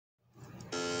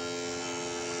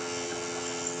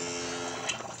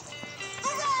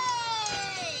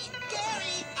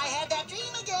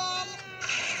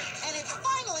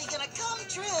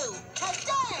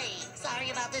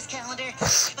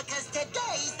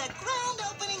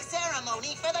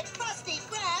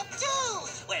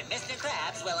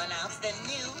Boulevardez will announce the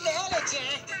new manager.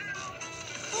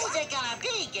 Who's it gonna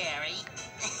be, Gary?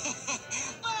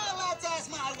 Well, let's ask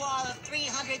my wall of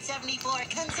 374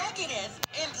 consecutive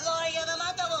Employee of the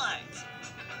Month awards.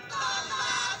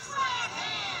 Spongebob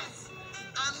Squarepants!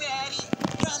 I'm ready.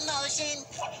 Promotion.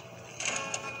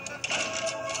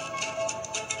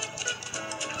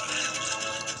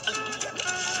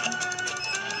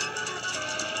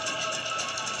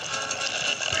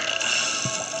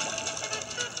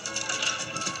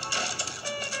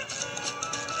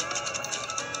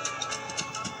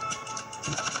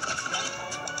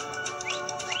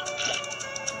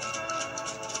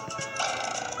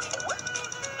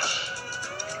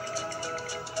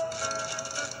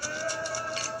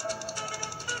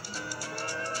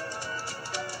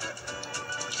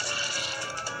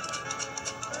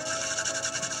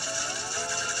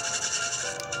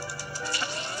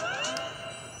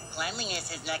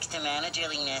 Cleanliness is next to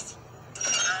managerliness.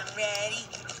 I'm ready.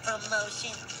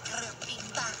 Promotion.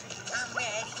 I'm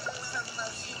ready.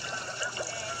 Promotion.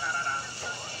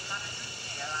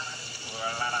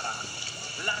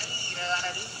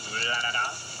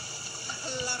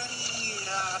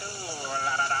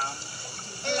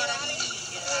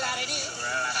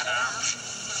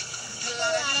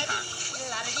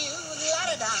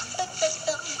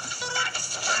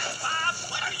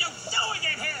 What are you doing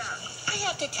in here? I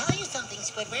have to tell you something,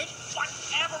 Squidward.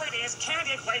 Whatever it is, can't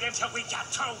it wait until we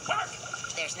get to work?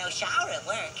 There's no shower at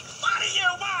work. What do you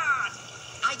want?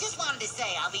 I just wanted to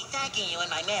say I'll be thanking you in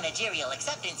my managerial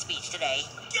acceptance speech today.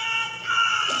 Get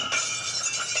up!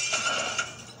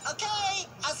 Okay,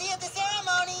 I'll see you at the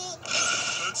ceremony.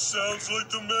 That sounds like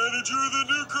the manager of the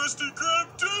new Krusty Krab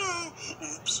too.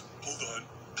 Oops, hold on.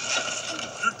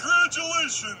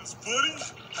 Congratulations, buddy.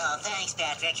 Oh, thanks,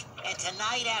 Patrick. And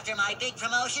tonight, after my big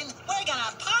promotion, we're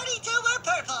gonna party till we're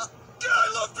purple. Yeah, I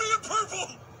love being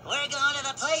purple. We're going to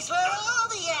the place where all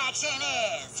the action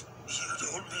is. You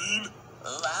don't mean?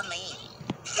 Ooh, I mean.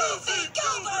 Goofy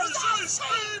Goobers Ice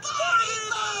Cream Party!